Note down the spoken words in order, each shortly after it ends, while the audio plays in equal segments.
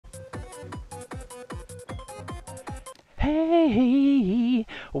Hey,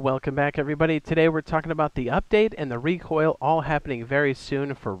 welcome back everybody. Today we're talking about the update and the recoil all happening very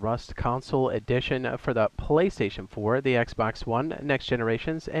soon for Rust Console Edition for the PlayStation 4, the Xbox One, next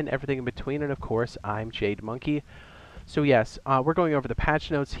generations, and everything in between. And of course, I'm Jade Monkey. So yes, we're going over the patch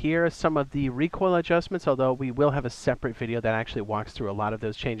notes here, some of the recoil adjustments, although we will have a separate video that actually walks through a lot of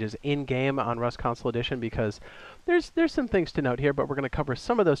those changes in-game on Rust Console Edition because there's some things to note here, but we're going to cover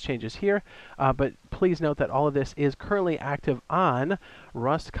some of those changes here. But please note that all of this is currently active on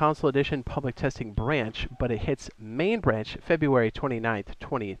Rust Console Edition Public Testing Branch, but it hits Main Branch February 29th,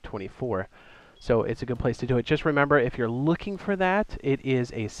 2024. So it's a good place to do it. Just remember, if you're looking for that, it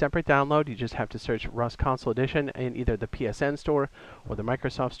is a separate download. You just have to search Rust Console Edition in either the PSN store or the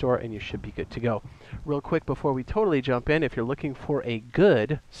Microsoft store, and you should be good to go. Real quick, before we totally jump in, if you're looking for a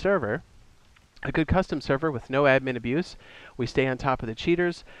good server, a good custom server with no admin abuse, we stay on top of the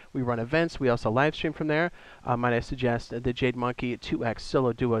cheaters, we run events, we also live stream from there. Might I suggest the Jade Monkey 2x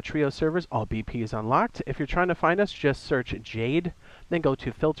solo duo trio servers, all BPs unlocked. If you're trying to find us, just search Jade, then go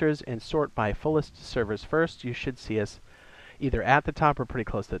to filters and sort by fullest servers first. You should see us either at the top or pretty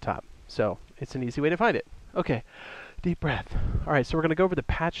close to the top. So it's an easy way to find it. Okay. Deep breath. All right, so we're going to go over the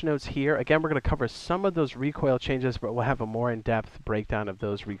patch notes here. Again, we're going to cover some of those recoil changes, but we'll have a more in-depth breakdown of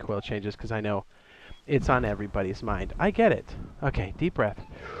those recoil changes because I know it's on everybody's mind. I get it. Okay, deep breath.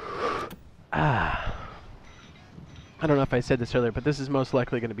 I don't know if I said this earlier, but this is most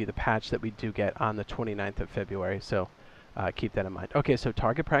likely going to be the patch that we do get on the 29th of February, so keep that in mind. Okay, so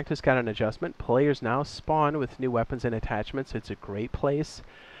target practice got an adjustment. Players now spawn with new weapons and attachments. It's a great place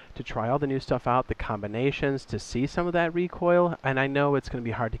to try all the new stuff out, the combinations, to see some of that recoil. And I know it's going to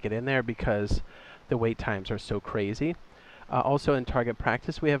be hard to get in there because the wait times are so crazy. Also in target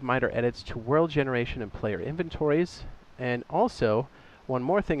practice, we have minor edits to world generation and player inventories. And also, one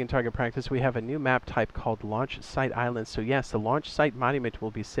more thing in target practice, we have a new map type called Launch Site Island. So yes, the Launch Site Monument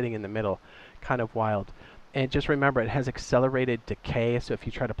will be sitting in the middle. Kind of wild. And just remember, it has accelerated decay, so if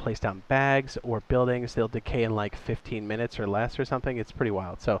you try to place down bags or buildings, they'll decay in like 15 minutes or less or something. It's pretty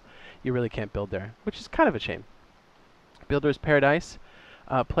wild, so you really can't build there, which is kind of a shame. Builder's Paradise.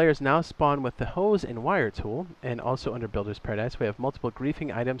 Players now spawn with the hose and wire tool, and also under Builder's Paradise, we have multiple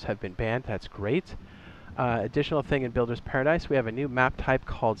griefing items have been banned. That's great. Additional thing in Builder's Paradise, we have a new map type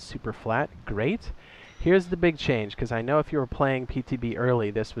called Super Flat. Great. Here's the big change, because I know if you were playing PTB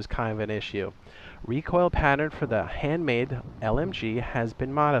early, this was kind of an issue. Recoil pattern for the handmade LMG has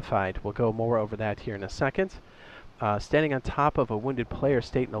been modified. We'll go more over that here in a second. Standing on top of a wounded player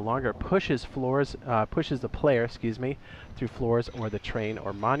state no longer pushes the player, through floors or the train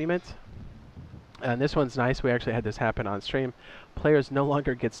or monument. And this one's nice. We actually had this happen on stream. Players no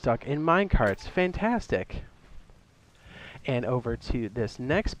longer get stuck in minecarts. Fantastic. And over to this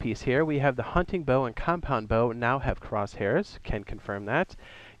next piece here, we have the hunting bow and compound bow now have crosshairs. Can confirm that.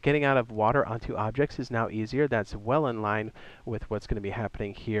 Getting out of water onto objects is now easier. That's well in line with what's going to be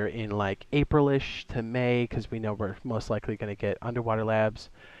happening here in like April-ish to May, because we know we're most likely going to get underwater labs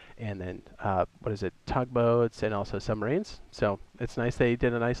and then, tugboats and also submarines. So it's nice they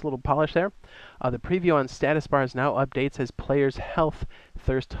did a nice little polish there. The preview on status bars now updates as players' health,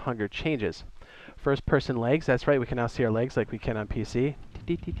 thirst, hunger changes. First-person legs, that's right, we can now see our legs like we can on PC.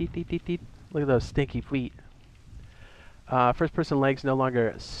 Look at those stinky feet. First-person legs no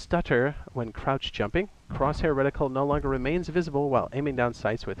longer stutter when crouch jumping. Crosshair reticle no longer remains visible while aiming down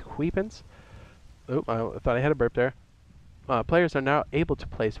sights with weapons. Oop, I thought I had a burp there. Players are now able to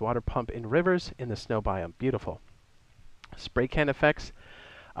place water pump in rivers in the snow biome. Beautiful. Spray can effects,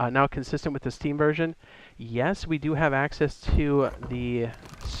 now consistent with the Steam version. Yes, we do have access to the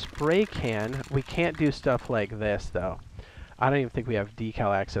spray can. We can't do stuff like this, though. I don't even think we have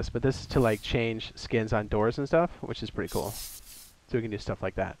decal access, but this is to like change skins on doors and stuff, which is pretty cool. So we can do stuff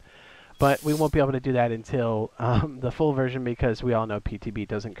like that. But we won't be able to do that until the full version because we all know PTB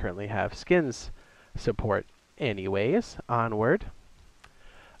doesn't currently have skins support anyways. Onward.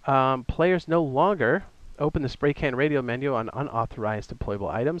 Players no longer open the spray can radio menu on unauthorized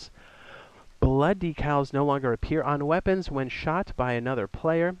deployable items. Blood decals no longer appear on weapons when shot by another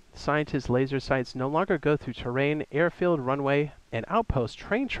player. Scientists' laser sights no longer go through terrain. Airfield, runway, and outpost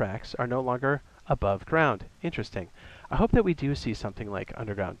train tracks are no longer above ground. Interesting. I hope that we do see something like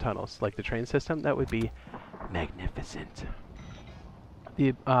underground tunnels, like the train system. That would be magnificent.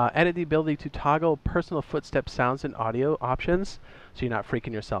 Added the ability to toggle personal footstep sounds and audio options, so you're not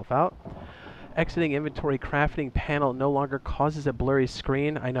freaking yourself out. Exiting inventory crafting panel no longer causes a blurry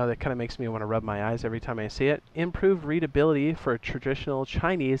screen. I know that kind of makes me want to rub my eyes every time I see it. Improved readability for traditional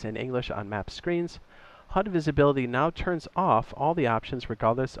Chinese and English on map screens. HUD visibility now turns off all the options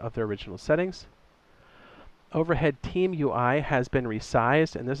regardless of their original settings. Overhead team UI has been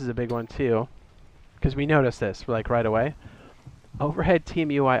resized, and this is a big one too, because we noticed this like right away. Overhead team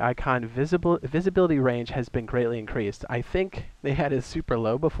UI icon visibility range has been greatly increased. I think they had it super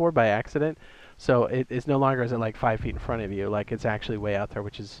low before by accident, so it is no longer is it like 5 feet in front of you, like it's actually way out there,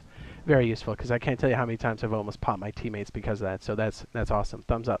 which is very useful because I can't tell you how many times I've almost popped my teammates because of that. So that's awesome.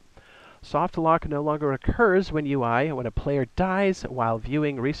 Thumbs up. Soft lock no longer occurs when a player dies while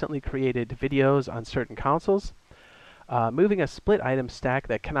viewing recently created videos on certain consoles. Moving a split item stack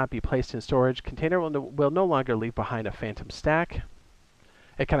that cannot be placed in storage container will no longer leave behind a phantom stack.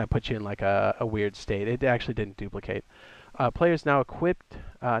 It kind of puts you in like a weird state. It actually didn't duplicate. Players now equip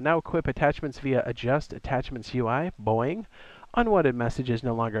attachments via adjust attachments UI. Boing. Unwanted messages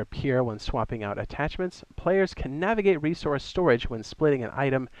no longer appear when swapping out attachments. Players can navigate resource storage when splitting an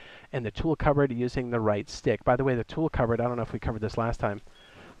item in the tool cupboard using the right stick. By the way, the tool cupboard, I don't know if we covered this last time.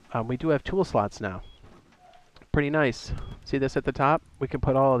 We do have tool slots now. Pretty nice. See this at the top? We can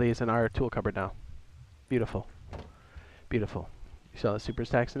put all of these in our tool cupboard now. Beautiful. Beautiful. You saw the super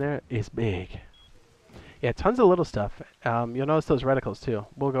stacks in there? It's big. Yeah, tons of little stuff. You'll notice those reticles too.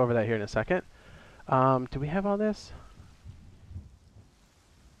 We'll go over that here in a second. Do we have all this?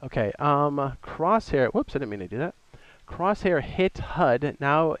 Okay, crosshair, whoops, I didn't mean to do that. Crosshair hit HUD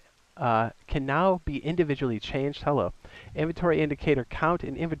now can now be individually changed. Hello. Inventory indicator count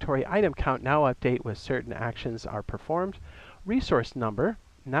and inventory item count now update when certain actions are performed. Resource number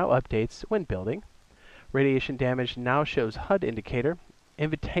now updates when building. Radiation damage now shows HUD indicator.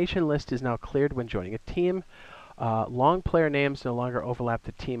 Invitation list is now cleared when joining a team. Long player names no longer overlap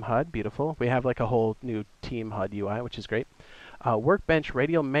the team HUD. Beautiful. We have like a whole new team HUD UI, which is great. Workbench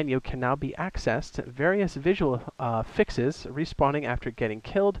radial menu can now be accessed. Various visual fixes respawning after getting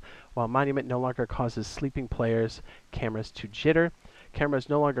killed, while Monument no longer causes sleeping players' cameras to jitter. Cameras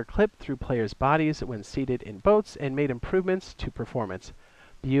no longer clip through players' bodies when seated in boats, and made improvements to performance.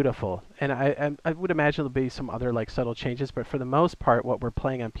 Beautiful. And I would imagine there'll be some other like subtle changes, but for the most part, what we're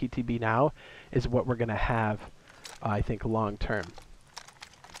playing on PTB now is what we're going to have, I think, long term.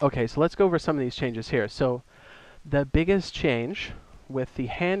 Okay, so let's go over some of these changes here. So the biggest change with the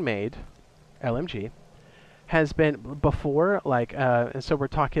handmade LMG has been before, like, and so we're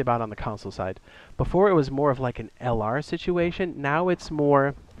talking about on the console side. Before it was more of like an LR situation. Now it's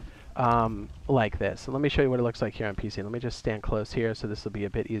more like this. So let me show you what it looks like here on PC. Let me just stand close here so this will be a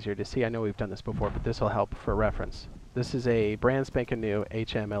bit easier to see. I know we've done this before, but this will help for reference. This is a brand spanking new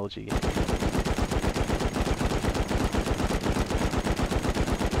HMLG.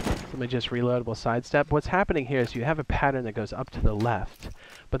 Let me just reload. We'll sidestep. What's happening here is you have a pattern that goes up to the left,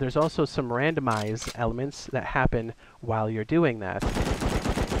 but there's also some randomized elements that happen while you're doing that.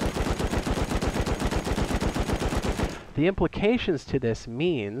 The implications to this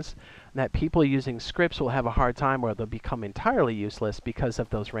means that people using scripts will have a hard time, or they'll become entirely useless because of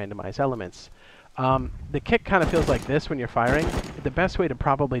those randomized elements. The kick kind of feels like this when you're firing. The best way to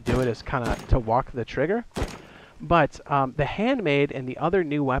probably do it is kind of to walk the trigger. But the handmade and the other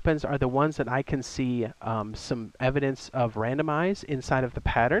new weapons are the ones that I can see some evidence of randomize inside of the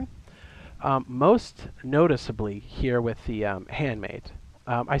pattern. Most noticeably here with the handmade.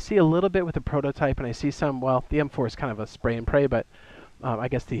 I see a little bit with the prototype, and I see some, well, the M4 is kind of a spray and pray, but I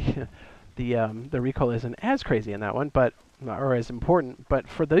guess the recoil isn't as crazy in that one, but or as important. But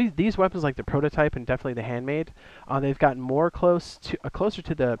for these weapons like the prototype and definitely the handmade, they've gotten more closer to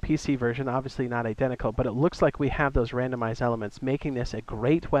the PC version, obviously not identical, but it looks like we have those randomized elements, making this a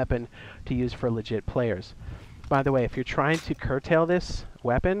great weapon to use for legit players. By the way, if you're trying to curtail this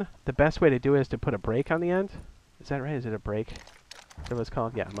weapon, the best way to do it is to put a brake on the end. Is that right? Is it a brake? Is that what it's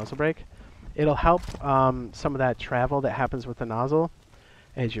called? Yeah, muzzle brake. It'll help some of that travel that happens with the nozzle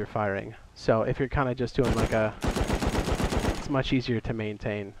as you're firing. So if you're kind of just doing like a, it's much easier to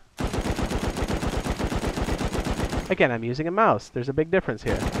maintain. Again, I'm using a mouse. There's a big difference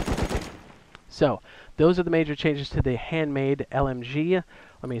here. So those are the major changes to the handmade LMG.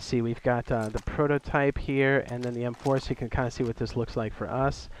 Let me see. We've got the prototype here, and then the M4, so you can kind of see what this looks like for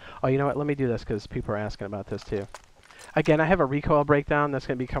us. Oh, you know what? Let me do this because people are asking about this too. Again, I have a recoil breakdown that's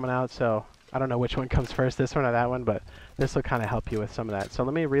going to be coming out, so I don't know which one comes first, this one or that one, but this will kind of help you with some of that. So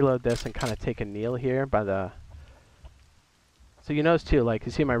let me reload this and kind of take a kneel here by the... So you notice too, like,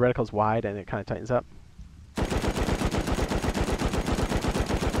 you see my reticle's wide and it kind of tightens up.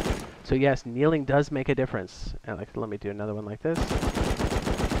 So yes, kneeling does make a difference. And like, let me do another one like this.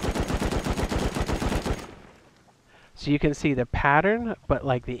 So you can see the pattern, but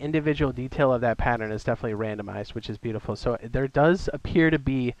like the individual detail of that pattern is definitely randomized, which is beautiful. So there does appear to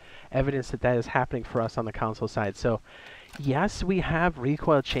be evidence that that is happening for us on the console side. So Yes, we have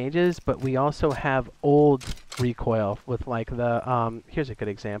recoil changes, but we also have old recoil with like the, here's a good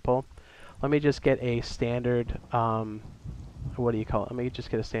example. Let me just get a standard, what do you call it? Let me just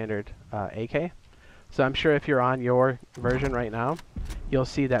get a standard AK. So I'm sure if you're on your version right now, you'll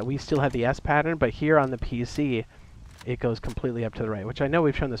see that we still have the S pattern, but here on the PC, it goes completely up to the right, which I know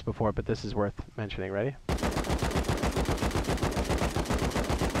we've shown this before, but this is worth mentioning. Ready?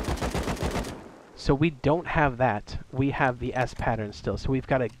 So we don't have that. We have the S pattern still. So we've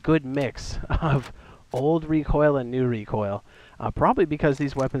got a good mix of old recoil and new recoil, probably because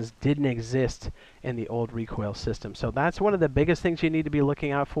these weapons didn't exist in the old recoil system. So that's one of the biggest things you need to be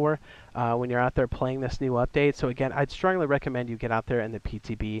looking out for when you're out there playing this new update. So again, I'd strongly recommend you get out there in the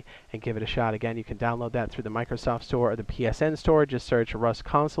PTB and give it a shot. Again, you can download that through the Microsoft Store or the PSN Store. Just search Rust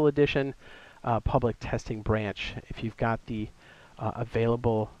Console Edition Public Testing Branch. If you've got the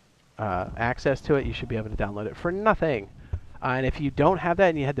available access to it, you should be able to download it for nothing. And if you don't have that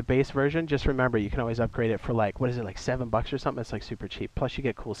and you had the base version, just remember you can always upgrade it for like, what is it, like $7 or something? It's like super cheap. Plus you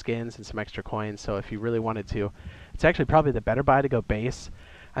get cool skins and some extra coins. So if you really wanted to, it's actually probably the better buy to go base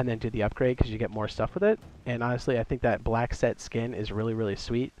and then do the upgrade because you get more stuff with it. And honestly, I think that black set skin is really, really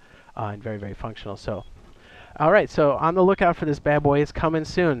sweet and very, very functional. So, all right, so on the lookout for this bad boy. It's coming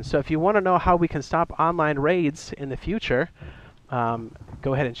soon. So if you want to know how we can stop online raids in the future,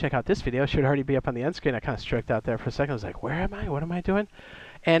 go ahead and check out this video. It should already be up on the end screen. I kind of stroked out there for a second. I was like, where am I? What am I doing?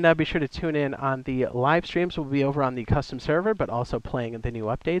 And be sure to tune in on the live streams. We'll be over on the custom server, but also playing the new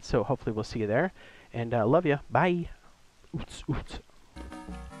updates. So hopefully we'll see you there. And love you. Bye. Oots, oots.